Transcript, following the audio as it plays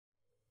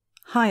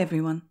Hi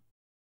everyone.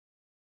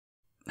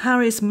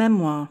 Harry's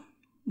memoir.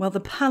 Well,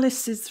 the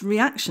palace's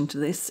reaction to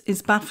this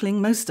is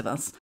baffling most of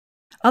us.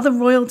 Other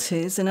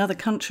royalties in other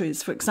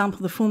countries, for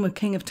example the former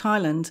King of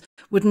Thailand,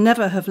 would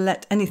never have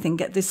let anything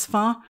get this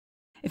far.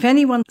 If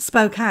anyone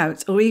spoke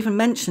out or even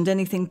mentioned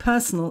anything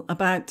personal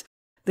about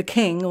the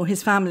king or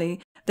his family,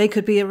 they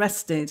could be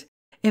arrested.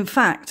 In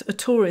fact, a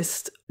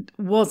tourist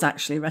was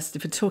actually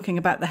arrested for talking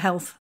about the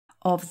health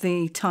of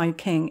the Thai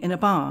king in a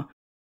bar.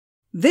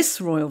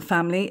 This royal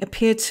family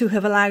appear to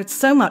have allowed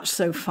so much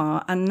so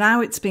far, and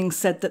now it's being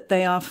said that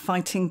they are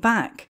fighting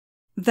back.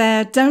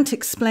 Their don't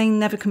explain,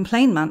 never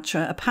complain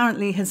mantra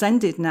apparently has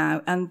ended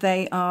now, and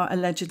they are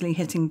allegedly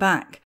hitting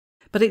back.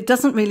 But it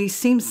doesn't really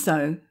seem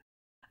so.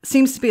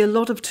 Seems to be a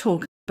lot of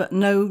talk, but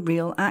no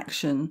real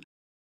action.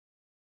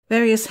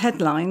 Various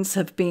headlines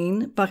have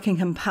been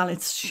Buckingham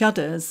Palace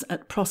shudders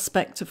at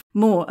prospect of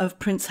more of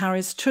Prince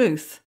Harry's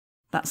truth.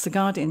 That's The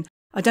Guardian.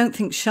 I don't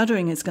think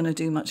shuddering is going to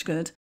do much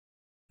good.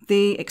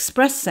 The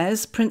Express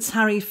says Prince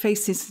Harry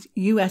faces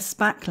US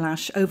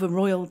backlash over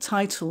royal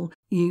title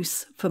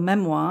use for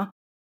memoir.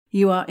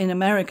 You are in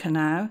America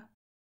now.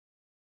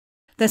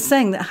 They're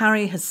saying that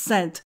Harry has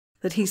said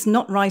that he's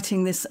not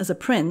writing this as a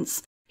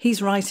prince,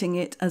 he's writing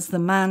it as the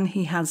man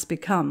he has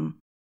become.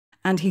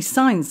 And he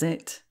signs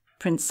it,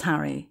 Prince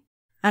Harry.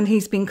 And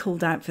he's been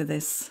called out for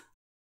this.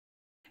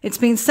 It's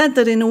been said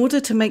that in order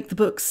to make the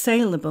book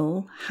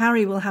saleable,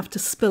 Harry will have to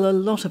spill a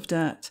lot of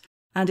dirt.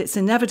 And it's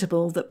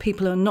inevitable that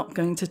people are not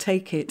going to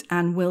take it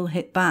and will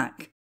hit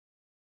back.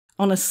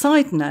 On a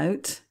side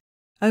note,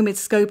 Omid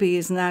Scobie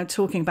is now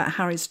talking about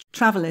Harry's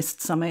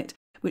Travelist Summit,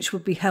 which will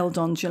be held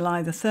on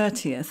July the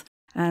 30th,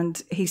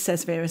 and he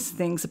says various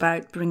things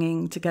about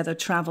bringing together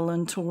travel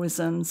and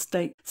tourism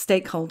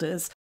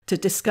stakeholders to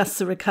discuss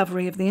the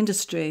recovery of the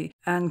industry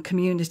and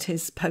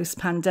communities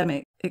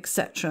post-pandemic,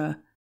 etc.,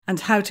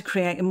 and how to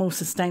create a more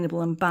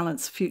sustainable and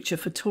balanced future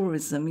for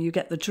tourism. You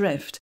get the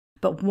drift.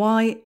 But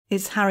why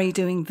is Harry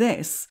doing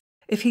this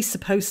if he's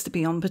supposed to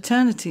be on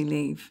paternity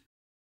leave?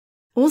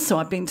 Also,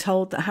 I've been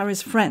told that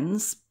Harry's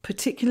friends,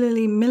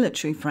 particularly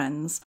military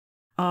friends,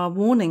 are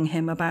warning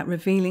him about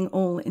revealing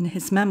all in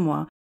his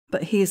memoir,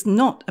 but he is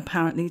not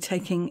apparently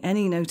taking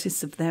any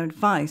notice of their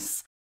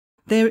advice.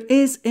 There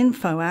is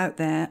info out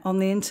there on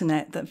the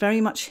internet that very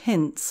much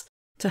hints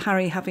to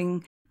Harry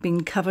having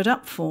been covered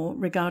up for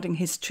regarding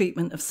his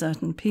treatment of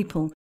certain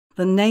people.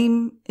 The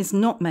name is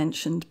not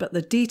mentioned, but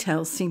the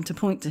details seem to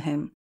point to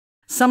him.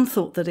 Some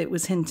thought that it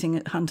was hinting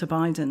at Hunter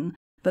Biden,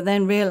 but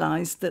then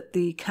realised that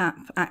the cap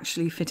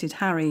actually fitted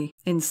Harry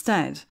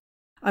instead.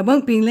 I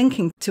won't be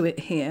linking to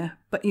it here,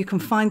 but you can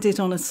find it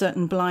on a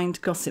certain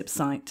blind gossip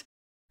site.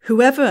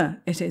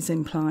 Whoever it is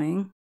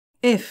implying,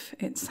 if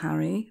it's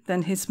Harry,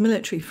 then his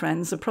military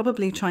friends are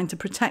probably trying to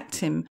protect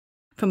him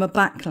from a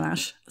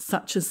backlash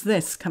such as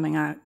this coming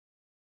out.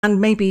 And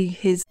maybe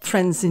his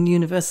friends in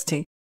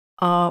university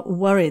are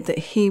worried that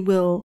he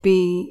will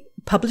be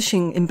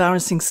publishing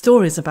embarrassing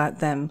stories about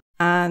them.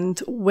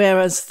 And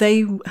whereas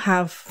they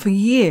have for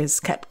years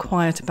kept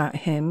quiet about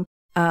him,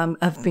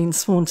 have been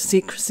sworn to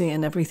secrecy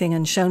and everything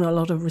and shown a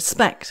lot of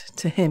respect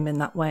to him in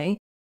that way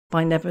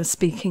by never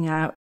speaking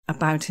out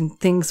about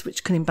things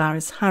which can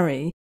embarrass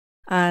Harry.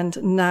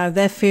 And now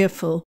they're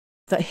fearful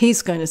that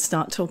he's going to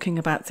start talking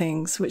about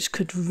things which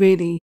could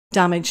really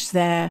damage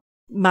their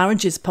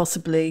marriages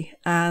possibly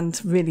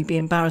and really be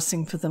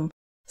embarrassing for them.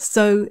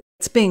 So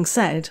it's being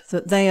said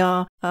that they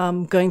are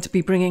going to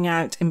be bringing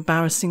out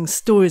embarrassing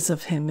stories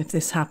of him if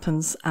this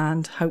happens,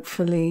 and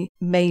hopefully,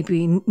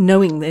 maybe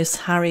knowing this,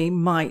 Harry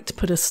might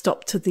put a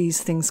stop to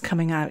these things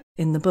coming out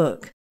in the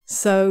book.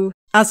 So,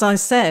 as I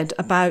said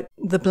about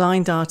the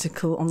blind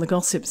article on the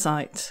gossip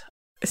site,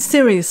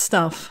 serious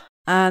stuff,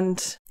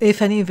 and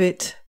if any of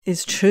it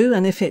is true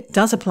and if it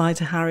does apply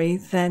to Harry,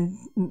 then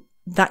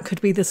that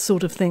could be the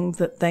sort of thing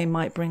that they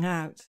might bring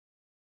out.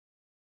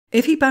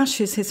 If he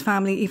bashes his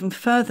family even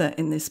further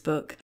in this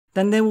book,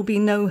 then there will be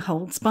no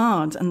holds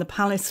barred, and the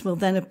palace will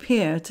then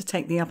appear to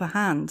take the upper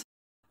hand.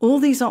 All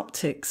these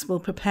optics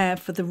will prepare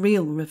for the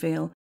real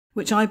reveal,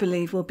 which I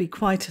believe will be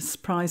quite a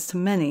surprise to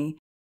many.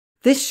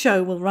 This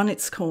show will run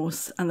its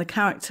course, and the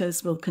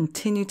characters will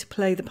continue to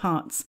play the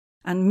parts.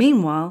 And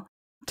meanwhile,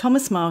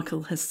 Thomas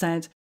Markle has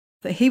said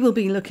that he will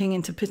be looking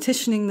into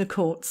petitioning the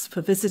courts for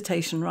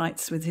visitation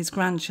rights with his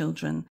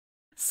grandchildren.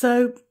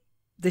 So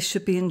this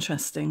should be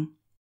interesting.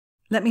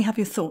 Let me have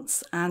your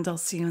thoughts, and I'll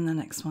see you in the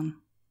next one.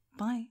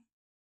 Bye.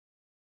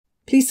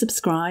 Please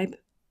subscribe,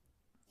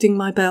 ding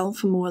my bell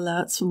for more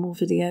alerts for more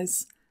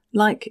videos,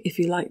 like if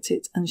you liked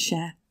it, and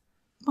share.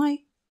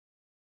 Bye.